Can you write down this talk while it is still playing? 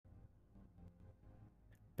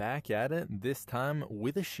back at it, this time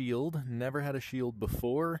with a shield. Never had a shield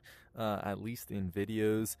before, at least in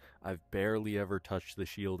videos. I've barely ever touched the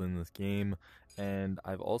shield in this game, and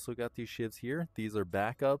I've also got these shivs here. These are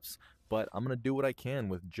backups, but I'm going to do what I can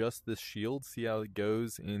with just this shield, see how it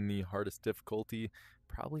goes in the hardest difficulty.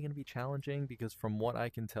 Probably going to be challenging because from what I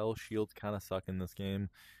can tell, shields kind of suck in this game.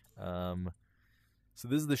 So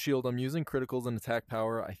this is the shield I'm using, criticals and attack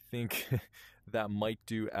power. I think that might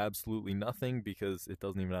do absolutely nothing because it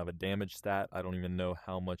doesn't even have a damage stat. I don't even know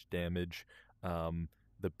how much damage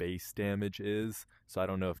the base damage is. So I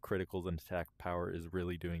don't know if criticals and attack power is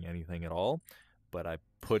really doing anything at all. But I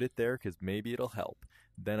put it there because maybe it'll help.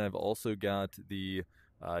 Then I've also got the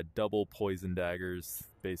double poison daggers,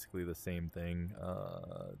 basically the same thing.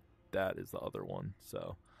 That is the other one.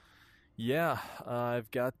 So yeah,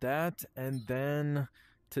 I've got that, and then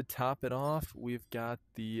to top it off, we've got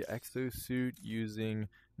the exosuit using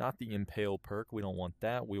not the impale perk. We don't want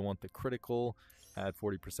that. We want the critical, add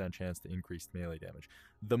 40% chance to increase melee damage.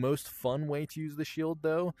 The most fun way to use the shield,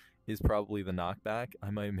 though, is probably the knockback.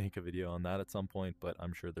 I might make a video on that at some point, but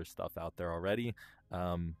I'm sure there's stuff out there already.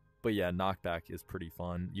 But yeah, knockback is pretty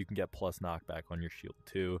fun. You can get plus knockback on your shield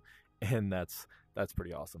too, and that's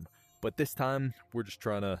pretty awesome. But this time, we're just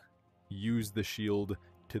trying to use the shield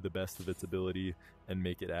to the best of its ability and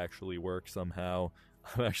make it actually work somehow.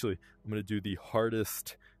 I'm going to do the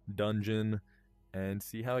hardest dungeon and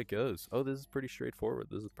see how it goes. Oh, this is pretty straightforward.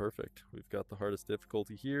 This is perfect. We've got the hardest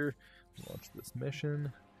difficulty here. Launch this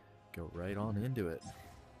mission. Go right on into it.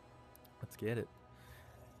 Let's get it.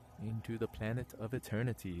 Into the planet of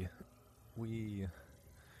eternity. It'd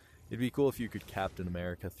be cool if you could Captain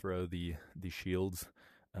America throw the shields.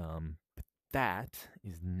 But that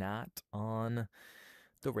is not on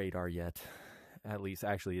the radar yet. At least,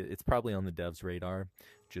 actually, it's probably on the devs' radar,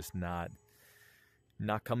 just not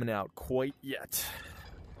coming out quite yet.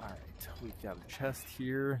 All right, we've got a chest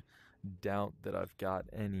here. Doubt that I've got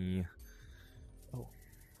any. Oh,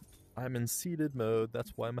 I'm in seated mode.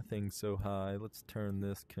 That's why my thing's so high. Let's turn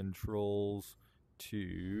this controls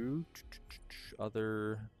to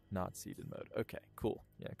other not seated mode. Okay, cool.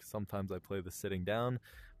 Yeah, because sometimes I play the sitting down.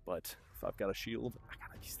 But if I've got a shield, I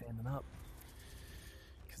gotta be standing up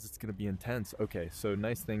because it's gonna be intense. Okay, so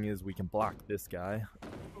nice thing is we can block this guy.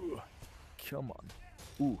 Ooh, come on.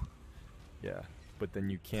 Ooh, yeah. But then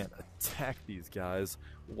you can't attack these guys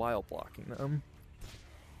while blocking them.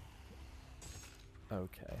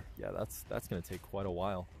 Okay, yeah, that's gonna take quite a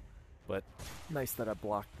while. But nice that I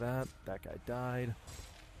blocked that. That guy died.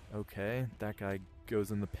 Okay, that guy goes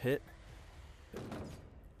in the pit.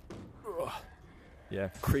 Ugh. Yeah,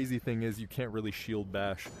 crazy thing is you can't really shield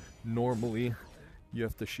bash. Normally, you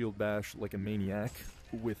have to shield bash like a maniac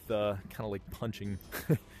with kind of like punching.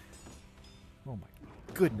 Oh my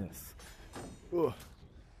goodness. Ugh.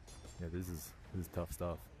 Yeah, this is tough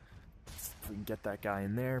stuff. If we can get that guy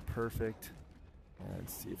in there, perfect. And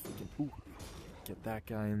see if we can get that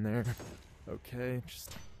guy in there. Okay,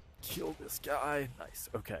 just kill this guy. Nice.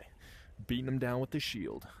 Okay, beating him down with the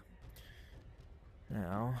shield.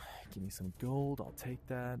 Now, give me some gold. I'll take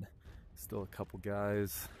that. Still a couple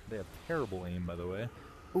guys. They have terrible aim, by the way.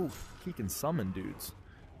 Ooh, he can summon dudes.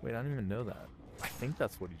 Wait, I didn't even know that. I think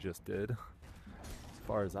that's what he just did, as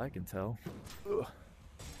far as I can tell. Ugh.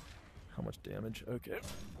 How much damage? Okay,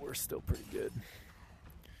 we're still pretty good.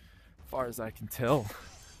 As far as I can tell.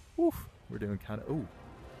 Oof, we're doing kind of... Ooh,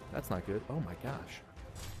 that's not good. Oh my gosh.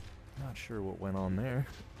 Not sure what went on there.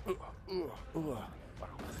 Wow.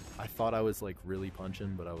 I thought I was like really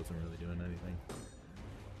punching, but I wasn't really doing anything.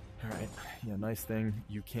 Alright, yeah, nice thing.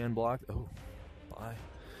 You can block. Oh, bye.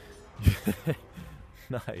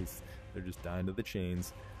 Nice. They're just dying to the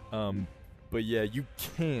chains. But yeah, you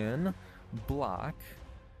can block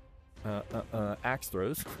axe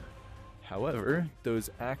throws. However, those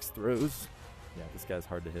axe throws... Yeah, this guy's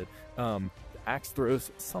hard to hit. Axe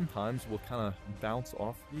throws sometimes will kind of bounce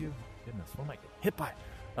off of you. Goodness, what am I getting hit by?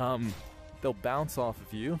 They'll bounce off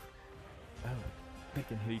of you. Oh, they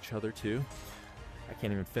can hit each other too. I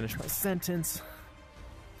can't even finish my sentence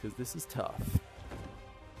because this is tough.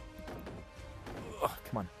 Ugh,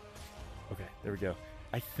 come on. Okay, there we go.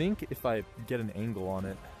 I think if I get an angle on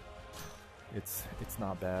it, it's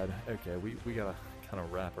not bad. Okay, we gotta kind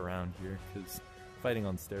of wrap around here because fighting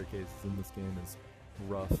on staircases in this game is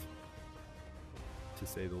rough, to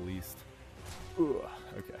say the least. Ugh,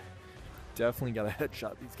 okay. Definitely gotta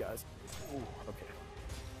headshot these guys. Ooh, okay.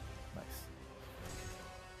 Nice.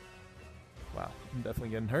 Wow, I'm definitely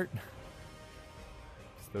getting hurt.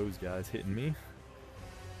 It's those guys hitting me.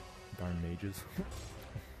 Darn mages.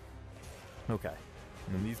 Okay.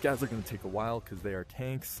 And then these guys are going to take a while because they are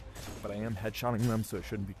tanks, but I am headshotting them, so it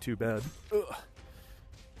shouldn't be too bad. Ugh.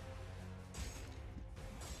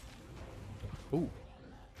 Ooh,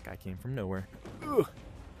 guy came from nowhere. Ugh.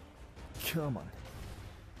 Come on.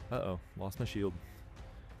 Uh-oh, lost my shield.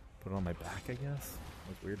 Put it on my back, I guess.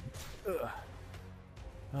 That's weird. Ugh.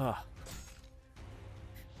 Ah.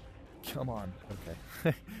 Come on.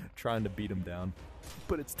 Okay. Trying to beat him down.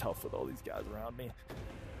 But it's tough with all these guys around me.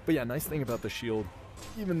 But yeah, nice thing about the shield,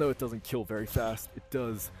 even though it doesn't kill very fast, it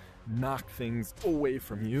does knock things away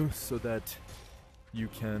from you so that you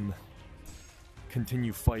can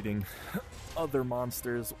continue fighting other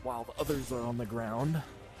monsters while the others are on the ground.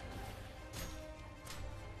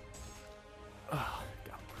 Ah,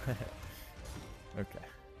 got him. Okay.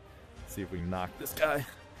 See if we can knock this guy.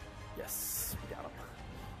 Yes, we got him.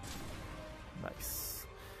 Nice.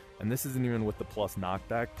 And this isn't even with the plus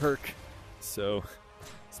knockback perk, so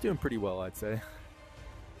it's doing pretty well, I'd say.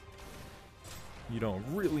 You don't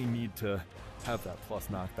really need to have that plus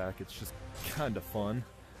knockback, it's just kind of fun.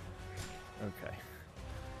 Okay.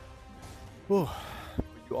 Whew. But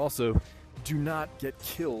you also do not get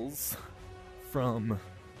kills from...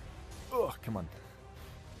 Oh, come on.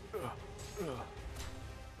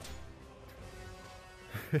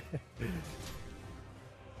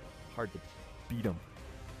 Hard to beat him.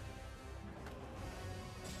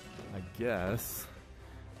 I guess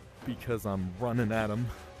because I'm running at him.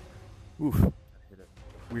 Oof. Hit at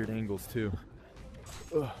weird angles too.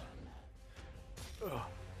 This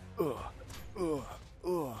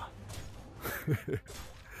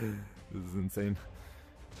is insane.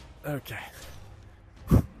 Okay.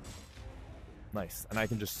 Nice. And I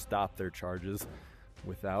can just stop their charges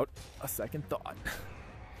without a second thought.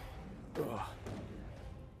 Ugh.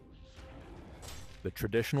 The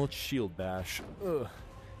traditional shield bash. Ugh.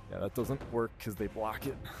 Yeah, that doesn't work because they block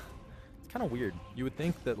it. It's kind of weird. You would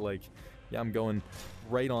think that, like, yeah, I'm going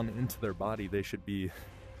right on into their body. They should be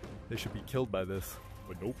killed by this.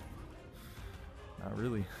 But nope. Not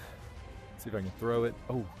really. Let's see if I can throw it.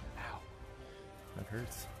 Oh, ow. That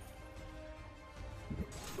hurts.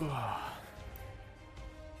 Ugh.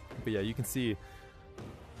 But yeah, you can see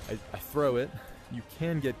I throw it. You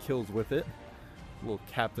can get kills with it. A little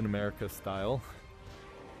Captain America style.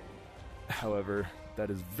 However, that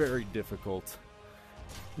is very difficult.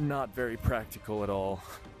 Not very practical at all.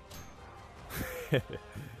 Okay.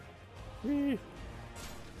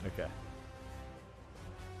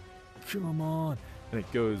 Come on. And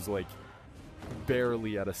it goes like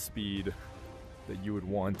barely at a speed that you would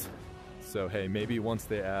want. So hey, maybe once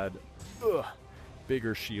they add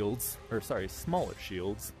bigger shields, or sorry, smaller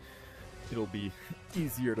shields, it'll be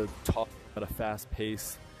easier to talk at a fast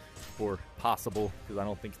pace, or possible, because I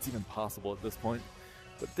don't think it's even possible at this point.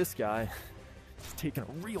 But this guy is taking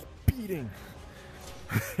a real beating.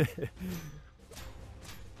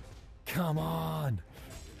 Come on.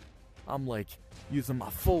 I'm like using my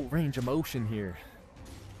full range of motion here,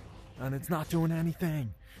 and it's not doing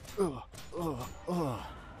anything. Oh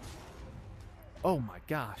my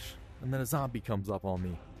gosh. And then a zombie comes up on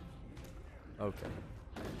me. Okay.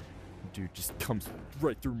 Dude just comes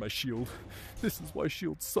right through my shield. This is why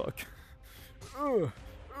shields suck. Come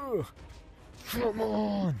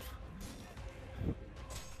on.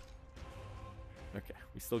 Okay,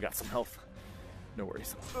 we still got some health. No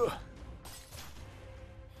worries.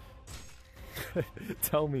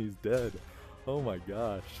 Tell me he's dead. Oh my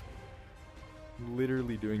gosh.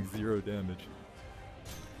 Literally doing 0 damage.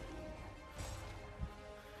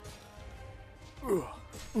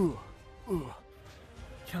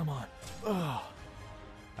 Come on.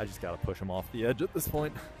 I just gotta push him off the edge at this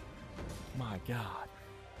point. My god.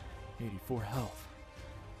 84 health.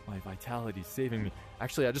 My vitality's saving me.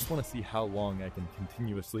 Actually, I just want to see how long I can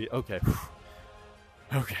continuously... Okay.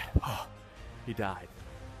 Okay. Oh, he died.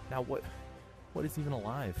 Now what is even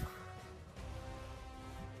alive?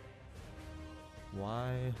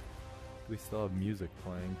 Why do we still have music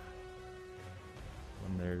playing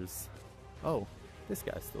when there's... Oh, this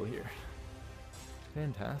guy's still here.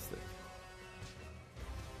 Fantastic.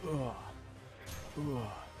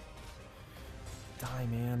 Die,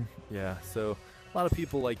 man. Yeah, so a lot of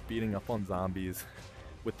people like beating up on zombies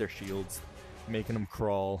with their shields, making them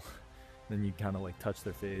crawl, then you kind of like touch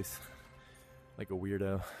their face like a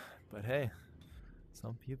weirdo. But hey,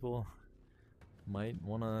 some people might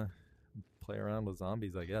want to play around with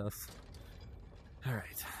zombies, I guess.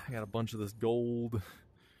 Alright, I got a bunch of this gold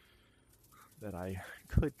that I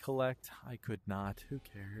could collect. I could not. Who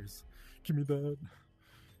cares? Give me that.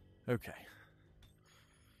 Okay.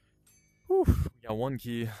 Whew. We got one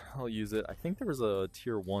key. I'll use it. I think there was a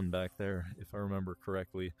tier 1 back there, if I remember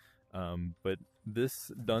correctly. But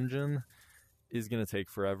this dungeon is going to take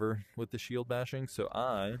forever with the shield bashing, so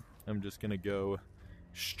I am just going to go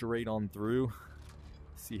straight on through,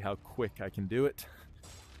 see how quick I can do it.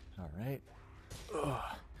 All right.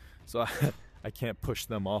 So I can't push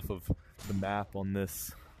them off of the map on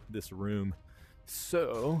this room,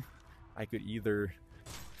 so I could either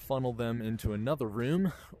funnel them into another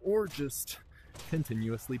room or just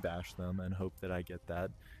continuously bash them and hope that I get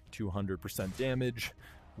that 200% damage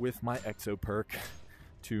with my exo perk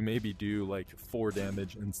to maybe do like 4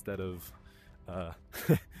 damage instead of I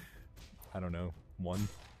don't know, 1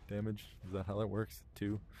 damage. Is that how that works?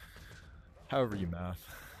 2? However you math.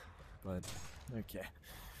 But okay.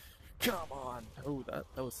 Come on. Oh, that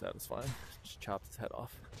was satisfying. Just chopped his head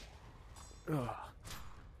off. Ugh.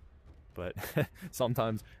 But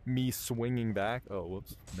sometimes me swinging back, oh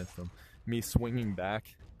whoops, missed him. Me swinging back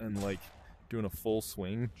and like doing a full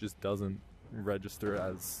swing just doesn't register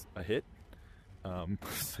as a hit.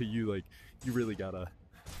 So you really gotta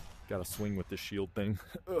swing with the shield thing.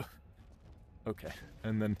 Ugh. Okay,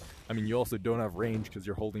 and then I mean you also don't have range because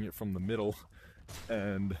you're holding it from the middle,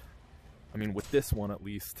 and I mean with this one at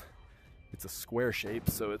least it's a square shape,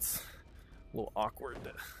 so it's a little awkward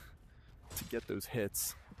to get those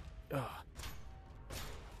hits. Ugh.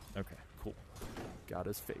 Okay, cool. Got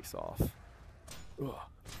his face off.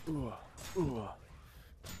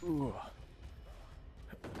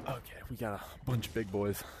 Okay, we got a bunch of big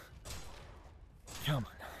boys. Come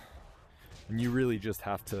on. And you really just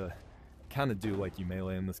have to kind of do like you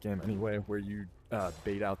melee in this game anyway, where you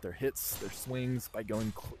bait out their hits, their swings by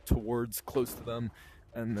going towards close to them,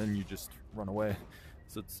 and then you just run away.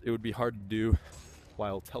 So it would be hard to do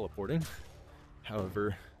while teleporting.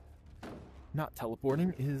 However, not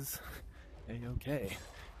teleporting is a-okay.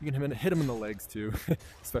 You can hit him in the legs too,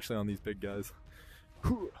 especially on these big guys.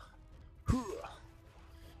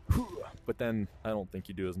 But then I don't think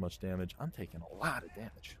you do as much damage. I'm taking a lot of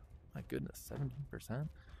damage. My goodness, 17%?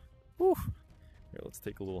 Whew. Here, let's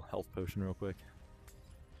take a little health potion real quick.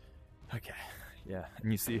 Okay, yeah,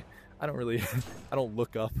 and you see, I don't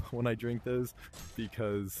look up when I drink those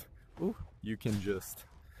because you can just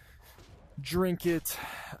drink it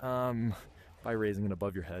by raising it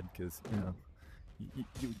above your head, because you know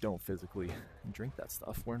you don't physically drink that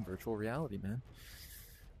stuff. We're in virtual reality, man.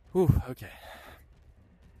 Whew, okay.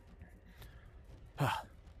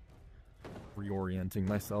 Reorienting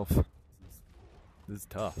myself. This is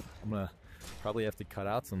tough. I'm gonna probably have to cut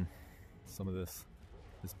out some of this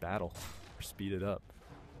battle or speed it up.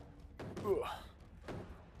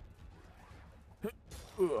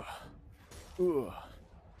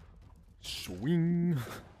 Swing.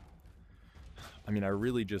 I mean, I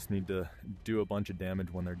really just need to do a bunch of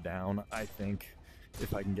damage when they're down. I think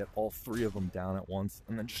if I can get all 3 of them down at once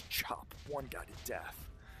and then just chop one guy to death.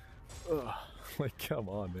 Like, come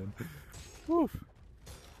on, man. Woo.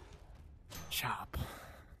 Chop.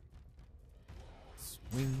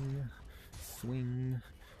 Swing. Swing.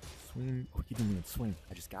 Swing. Oh, he didn't even swing.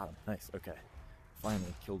 I just got him. Nice. Okay.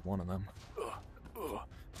 Finally killed one of them.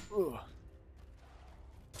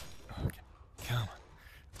 Okay. Come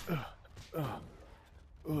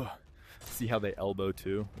on. See how they elbow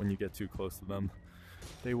too when you get too close to them?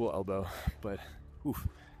 They will elbow, but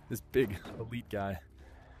this big elite guy,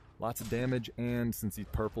 lots of damage, and since he's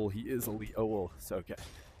purple, he is elite. Oh, well, so okay.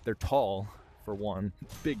 They're tall for 1,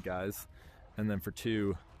 big guys, and then for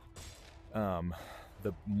 2,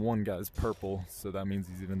 the one guy's purple, so that means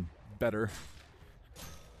he's even better.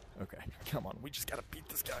 Okay, come on, we just gotta beat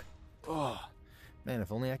this guy. Oh, man,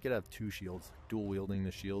 if only I could have 2 shields, dual wielding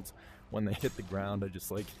the shields. When they hit the ground, I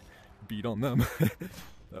just like beat on them.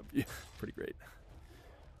 That'd be pretty great.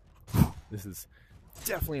 This is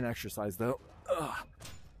definitely an exercise though.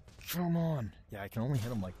 Come on. Yeah, I can only hit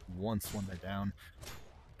them like once when they're down.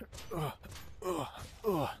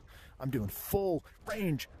 I'm doing full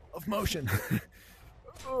range of motion.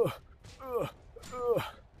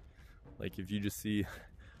 Like if you just see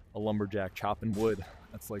a lumberjack chopping wood,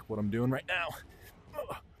 that's like what I'm doing right now.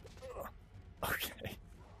 Okay.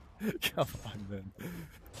 Come on, man.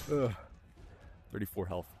 34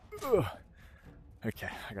 health. Okay,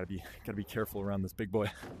 I gotta be careful around this big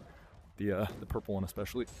boy. The purple one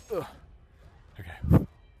especially. Okay, I'm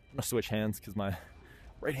gonna switch hands because my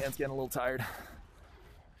right hand's getting a little tired.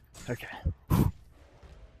 Okay.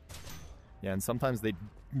 Yeah, and sometimes they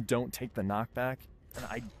don't take the knockback, and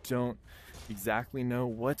I don't exactly know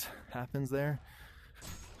what happens there.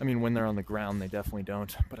 I mean, when they're on the ground, they definitely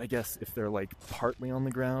don't. But I guess if they're like partly on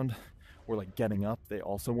the ground or like getting up, they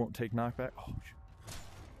also won't take knockback.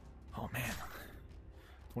 Oh man,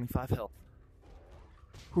 25 health.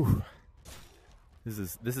 Whew.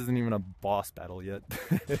 This isn't even a boss battle yet.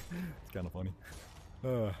 It's kind of funny.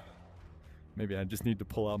 Maybe I just need to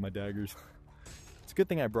pull out my daggers. It's a good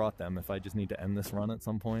thing I brought them if I just need to end this run at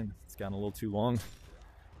some point. It's gotten a little too long.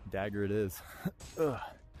 Dagger it is.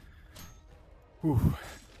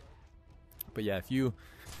 But yeah, if you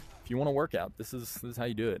want to work out, this is how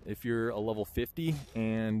you do it. If you're a level 50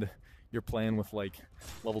 and you're playing with like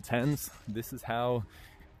level 10s, this is how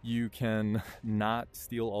you can not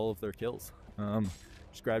steal all of their kills.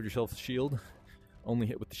 Just grab yourself a shield, only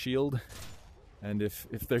hit with the shield, and if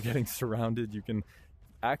they're getting surrounded, you can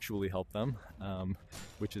actually help them,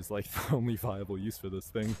 which is like the only viable use for this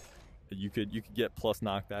thing. You could get plus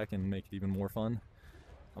knockback and make it even more fun.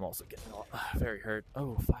 I'm also getting very hurt.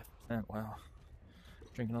 Oh, 5%, wow.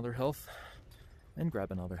 Drink another health, and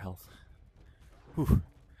grab another health. Whew.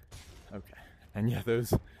 Okay, and yeah,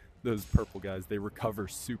 those purple guys, they recover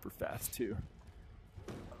super fast too.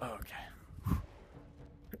 Okay.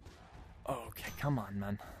 Okay, come on,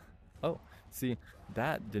 man. Oh, see,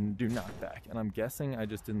 that didn't do knockback, and I'm guessing I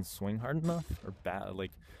just didn't swing hard enough, or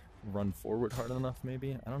like run forward hard enough,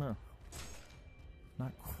 maybe? I don't know.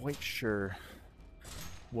 Not quite sure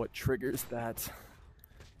what triggers that.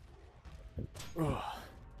 Ugh.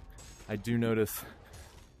 I do notice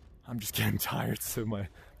I'm just getting tired, so my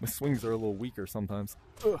swings are a little weaker sometimes.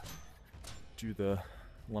 Ugh. Do the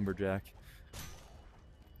lumberjack.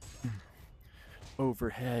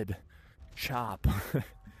 Overhead chop.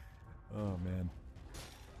 Oh man.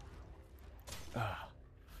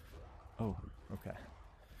 Oh, okay.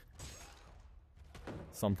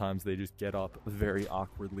 Sometimes they just get up very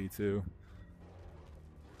awkwardly too.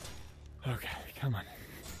 Okay, come on.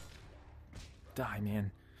 Die,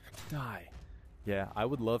 man. Die. Yeah, I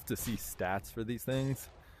would love to see stats for these things.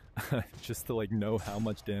 Just to like know how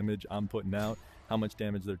much damage I'm putting out, how much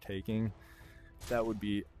damage they're taking. That would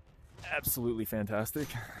be absolutely fantastic.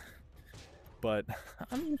 But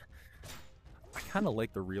I mean, I kind of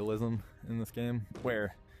like the realism in this game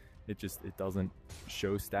where it doesn't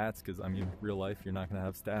show stats, because I mean, real life you're not gonna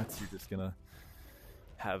have stats. You're just gonna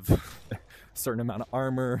have a certain amount of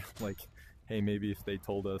armor. Like, hey, maybe if they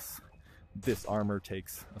told us this armor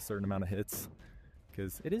takes a certain amount of hits,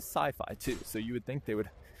 because it is sci-fi too, so you would think they would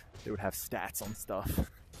have stats on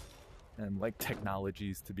stuff and like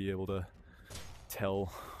technologies to be able to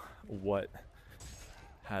tell what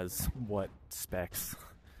has what specs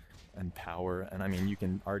and power. And I mean, you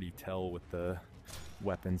can already tell with the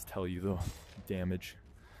weapons tell you the damage,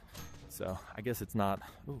 so I guess it's not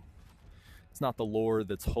the lore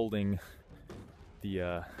that's holding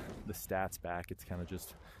the stats back. It's kind of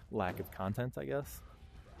just lack of content, I guess.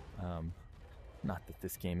 Not that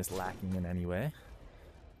this game is lacking in any way,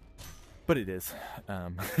 but it is.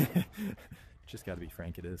 Just gotta be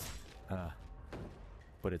frank, it is.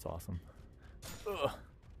 But it's awesome.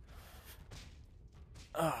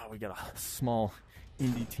 We got a small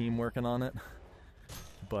indie team working on it,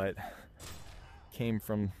 but came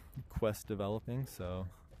from Quest Developing, so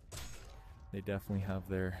they definitely have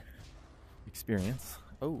their experience.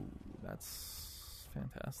 Oh, that's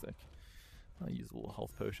fantastic. I'll use a little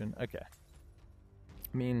health potion. Okay.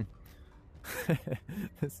 I mean,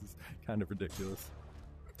 this is kind of ridiculous.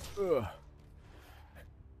 Ugh.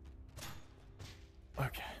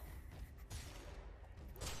 Okay.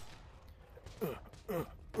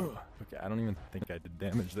 Okay, I don't even think I did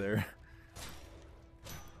damage there.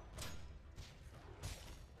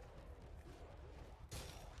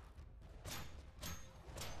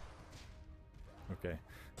 Okay,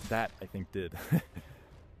 that I think did.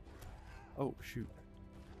 Oh, shoot.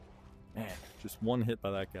 Man, just one hit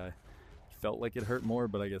by that guy. Felt like it hurt more,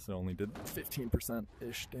 but I guess it only did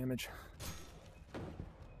 15%-ish damage.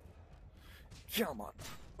 Come on.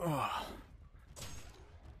 Ugh.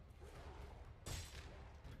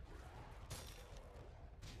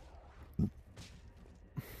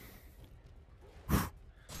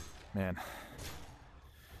 Man,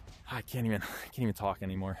 I can't even talk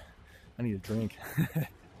anymore. I need a drink.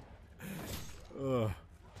 Ugh.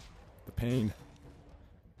 The pain,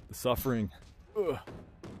 the suffering. Ugh.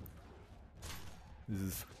 This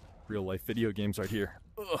is real life video games right here.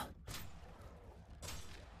 Ugh.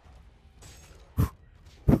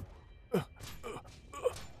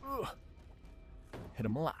 Hit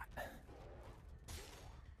him a lot.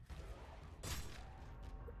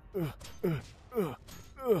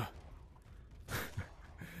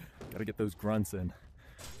 Gotta get those grunts in,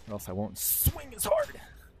 or else I won't swing as hard.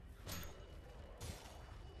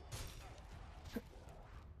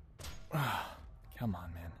 Come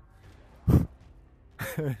on, man.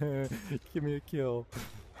 Give me a kill.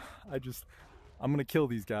 I'm gonna kill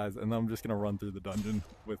these guys, and then I'm just gonna run through the dungeon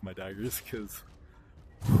with my daggers, because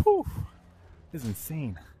Whew. This is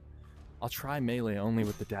insane. I'll try melee only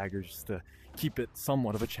with the daggers just to keep it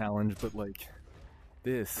somewhat of a challenge, but like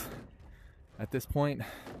this, at this point,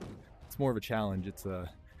 it's more of a challenge. It's a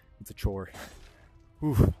chore.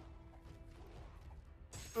 Whew.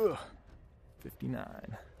 Ugh.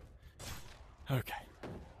 59. Okay,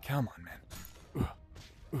 come on, man.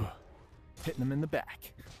 Hitting him in the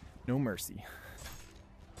back. No mercy.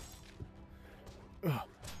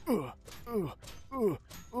 4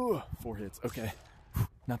 hits. Okay,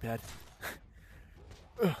 not bad.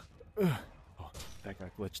 Oh, that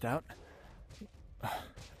got glitched out. Come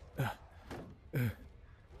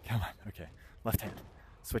on. Okay, left hand.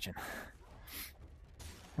 Switching.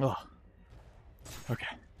 Oh. Okay.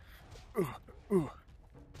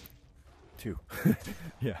 2.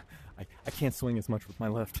 Yeah, I can't swing as much with my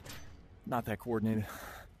left. Not that coordinated.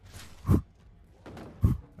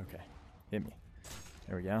 Okay, hit me.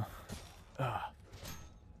 There we go.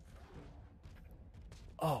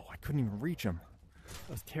 Oh, I couldn't even reach him.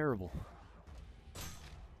 That was terrible.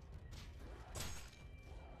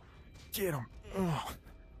 Get him.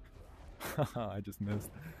 I just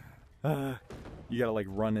missed. You gotta like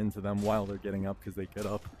run into them while they're getting up because they get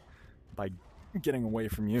up by getting away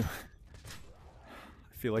from you.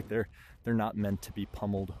 I feel like they're not meant to be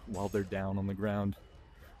pummeled while they're down on the ground.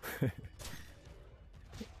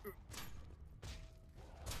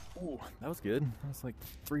 Ooh, that was good. That was like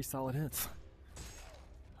 3 solid hits.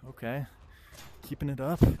 Okay, keeping it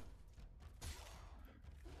up.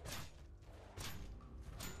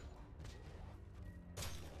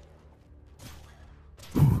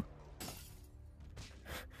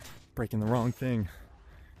 Breaking the wrong thing.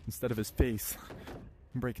 Instead of his face,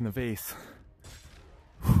 I'm breaking the vase.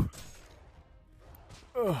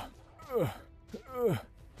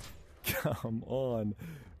 Come on.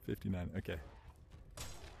 59, okay.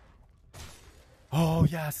 Oh,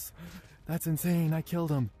 yes! That's insane, I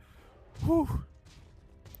killed him. Whew.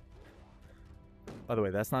 By the way,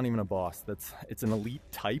 that's not even a boss. It's an elite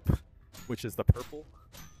type, which is the purple,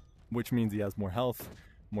 which means he has more health,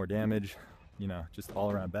 more damage, you know, just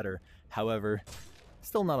all around better. However,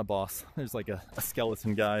 still not a boss. There's like a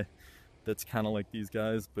skeleton guy that's kind of like these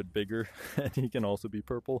guys, but bigger, and he can also be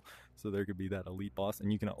purple, so there could be that elite boss,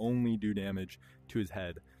 and you can only do damage to his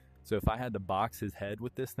head. So if I had to box his head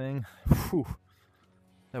with this thing, whew,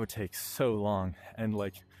 that would take so long, and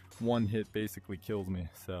like 1 hit basically kills me,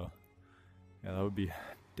 so yeah, that would be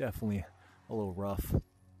definitely a little rough.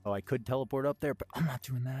 Oh, I could teleport up there, but I'm not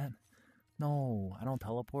doing that. No, I don't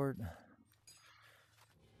teleport.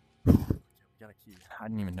 We got a key. I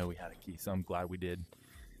didn't even know we had a key, so I'm glad we did.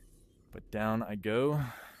 But down I go.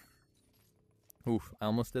 Oof, I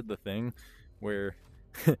almost did the thing where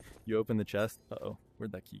you open the chest. Uh-oh,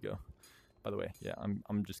 where'd that key go? By the way, yeah,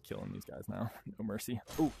 I'm just killing these guys now. No mercy.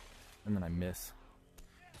 Oh, and then I miss.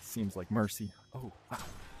 Seems like mercy. Oh, wow.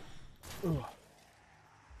 Ugh.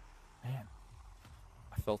 Man,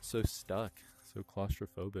 I felt so stuck, so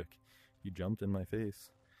claustrophobic. You jumped in my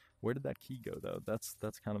face. Where did that key go, though? That's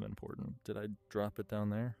kind of important. Did I drop it down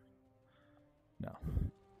there? No.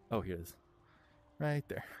 Oh, here it is. Right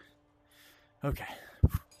there. Okay.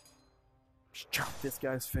 Just chop this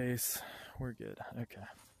guy's face. We're good. Okay.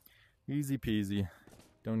 Easy peasy.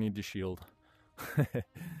 Don't need to shield.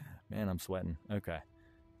 Man, I'm sweating. Okay.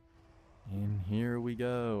 And here we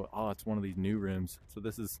go. Oh, it's one of these new rooms. So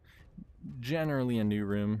this is generally a new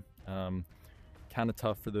room. Kind of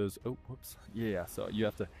tough for those. Oh, whoops. Yeah, so you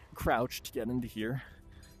have to crouch to get into here.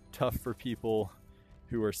 Tough for people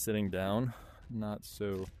who are sitting down. Not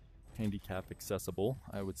so handicap accessible,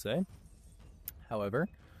 I would say. However,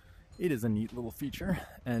 it is a neat little feature,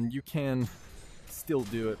 and you can still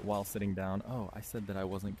do it while sitting down. Oh, I said that I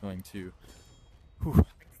wasn't going to. Whew, I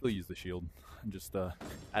can still use the shield, just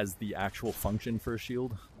as the actual function for a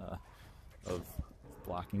shield of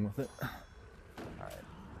blocking with it. All right,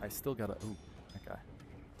 I still gotta. Oh, that guy.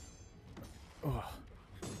 Oh.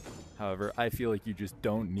 However, I feel like you just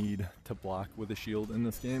don't need to block with a shield in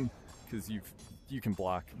this game because you can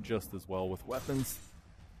block just as well with weapons.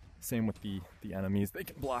 Same with the enemies. They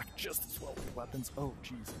can block just as well with weapons. Oh,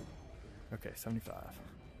 jeez. Okay, 75.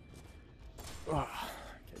 Ugh.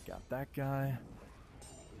 Okay, got that guy.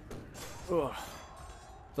 Ugh.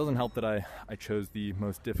 Doesn't help that I chose the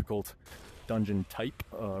most difficult dungeon type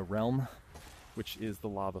realm, which is the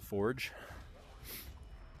Lava Forge.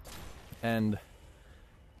 And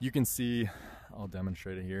you can see, I'll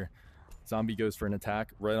demonstrate it here. Zombie goes for an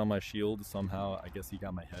attack right on my shield. Somehow, I guess he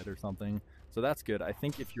got my head or something. So that's good. I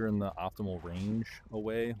think if you're in the optimal range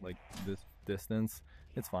away, like this distance,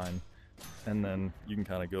 it's fine. And then you can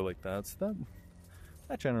kind of go like that. So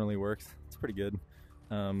that generally works. It's pretty good.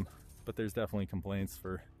 But there's definitely complaints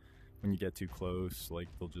for when you get too close, like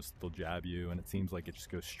they'll jab you, and it seems like it just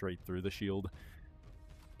goes straight through the shield.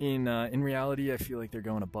 In reality, I feel like they're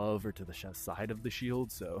going above or to the side of the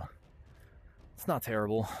shield, so it's not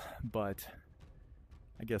terrible, but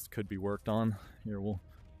I guess could be worked on. Here, we'll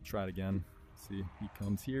try it again. See, he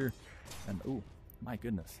comes here, and oh my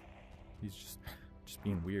goodness, he's just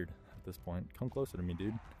being weird at this point. Come closer to me,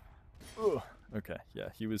 dude. Ugh. Okay, yeah,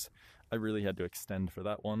 I really had to extend for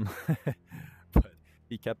that one. But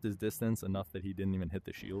he kept his distance enough that he didn't even hit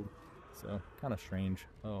the shield. So, kind of strange.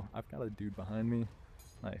 Oh, I've got a dude behind me.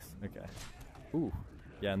 Nice, okay. Ooh,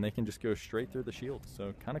 yeah, and they can just go straight through the shield.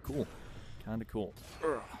 So, kind of cool. Kind of cool.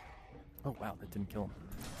 Ugh. Oh, wow, that didn't kill him.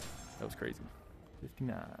 That was crazy.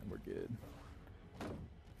 59, we're good.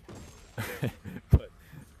 But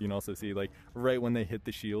you can also see, like, right when they hit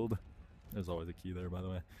the shield, there's always a key there, by the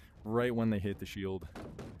way. Right when they hit the shield,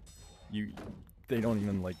 they don't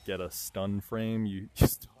even like get a stun frame. You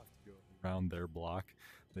just have to go around their block.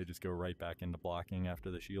 They just go right back into blocking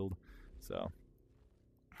after the shield. So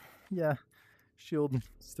yeah, shield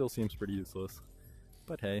still seems pretty useless.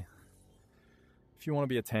 But hey, if you want to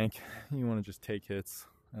be a tank, you want to just take hits,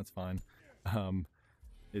 that's fine.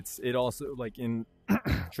 It also, like in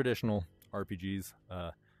traditional RPGs,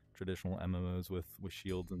 traditional MMOs with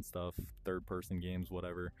shields and stuff, third-person games,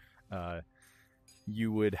 whatever,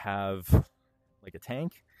 you would have like a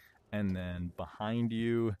tank, and then behind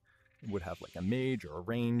you would have like a mage or a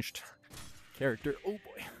ranged character. Oh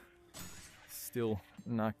boy, still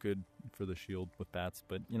not good for the shield with bats,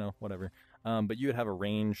 but you know, whatever. But you would have a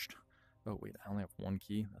ranged. Oh wait, I only have one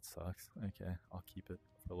key. That sucks. Okay, I'll keep it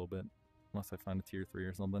for a little bit, unless I find a tier 3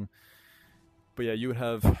 or something. But yeah, you would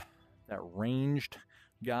have that ranged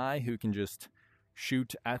guy who can just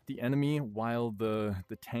shoot at the enemy while the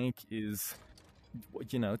tank is,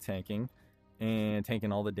 you know, tanking and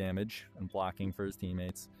taking all the damage and blocking for his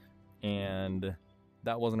teammates. And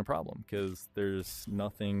that wasn't a problem because there's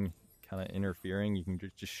nothing kind of interfering. You can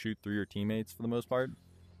just shoot through your teammates for the most part.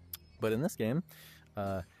 But in this game,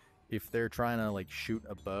 if they're trying to like shoot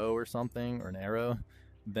a bow or something or an arrow,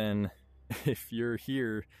 then if you're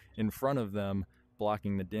here in front of them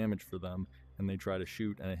blocking the damage for them and they try to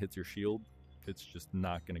shoot and it hits your shield, it's just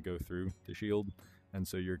not going to go through the shield, and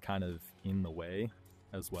so you're kind of in the way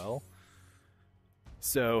as well.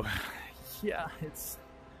 So yeah, it's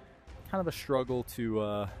kind of a struggle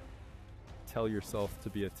to tell yourself to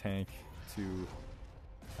be a tank to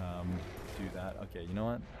do that. Okay, you know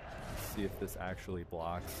what? Let's see if this actually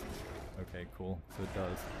blocks. Okay, cool. So it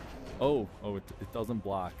does. Oh, it doesn't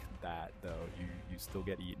block that though. You still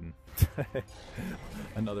get eaten.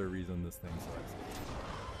 Another reason this thing sucks.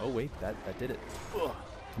 Oh wait, that did it. Ugh.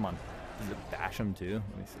 Come on. Does it bash him too?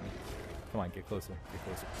 Let me see. Come on, get closer. Get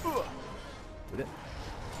closer. Ugh. Did it?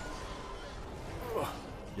 Ugh.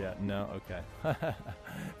 Yeah, no, okay.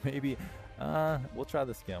 Maybe, we'll try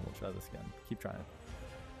this again. Keep trying.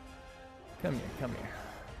 Come here.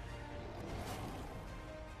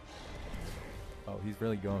 Oh, he's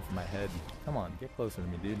really going for my head. Come on, get closer to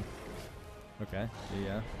me, dude. Okay,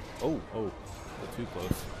 yeah. Oh, a little too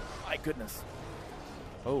close. My goodness.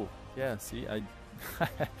 Oh, yeah, see, I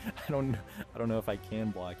don't know if I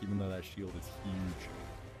can block, even though that shield is huge.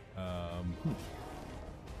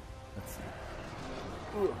 Let's see.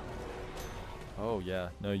 Oh yeah,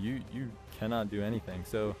 no, you cannot do anything.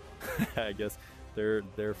 So I guess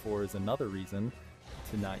therefore is another reason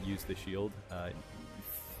to not use the shield.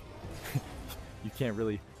 You can't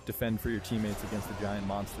really defend for your teammates against a giant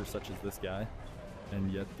monster such as this guy,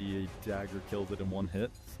 and yet the dagger kills it in one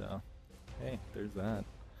hit. So hey, there's that.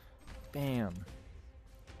 Bam.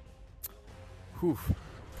 Whew.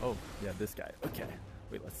 Oh yeah, this guy. Okay,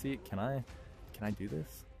 wait, let's see. Can I do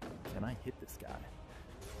this? Can I hit this guy?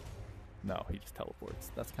 No, he just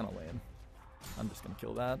teleports. That's kind of lame. I'm just gonna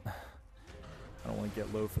kill that. I don't want to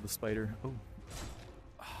get low for the spider. Oh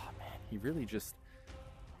man, he really just.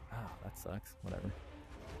 Oh, that sucks. Whatever.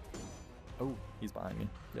 Oh, he's behind me.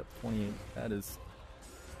 Yep, 28. That is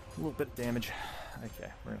a little bit of damage.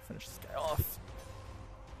 Okay, we're gonna finish this guy off.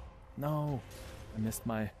 No, I missed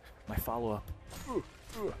my follow-up.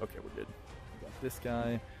 Okay, we're good. We got this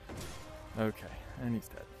guy. Okay, and he's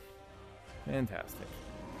dead. Fantastic.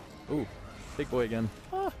 Ooh, big boy again.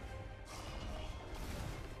 Ah.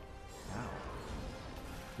 Wow.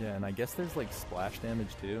 Yeah, and I guess there's like splash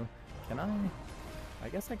damage too. Can I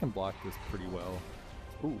guess I can block this pretty well.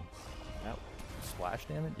 Ooh, that splash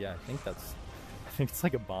damage? Yeah, I think it's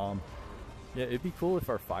like a bomb. Yeah, it'd be cool if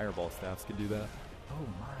our fireball staffs could do that. Oh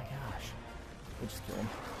my gosh. We'll just kill him.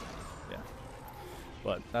 Yeah.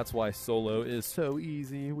 But that's why solo is so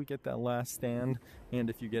easy. We get that last stand, and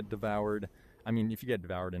if you get devoured, I mean, if you get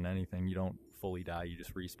devoured in anything, you don't fully die, you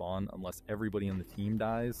just respawn, unless everybody on the team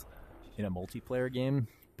dies in a multiplayer game.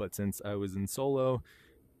 But since I was in solo,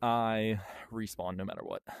 I respawn no matter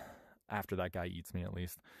what. After that guy eats me, at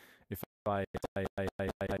least. If I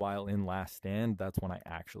while in last stand, that's when I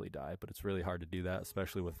actually die. But it's really hard to do that,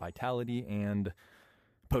 especially with vitality and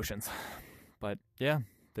potions. But yeah,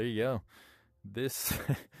 there you go. This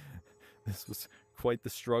this was quite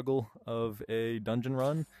the struggle of a dungeon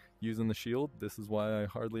run using the shield. This is why I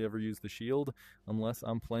hardly ever use the shield unless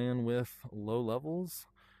I'm playing with low levels.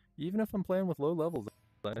 Even if I'm playing with low levels,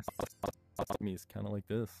 enemies kind of like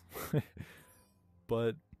this.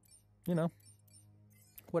 But you know,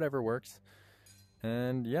 whatever works.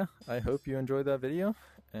 And yeah, I hope you enjoyed that video,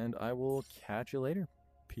 and I will catch you later.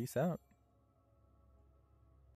 Peace out.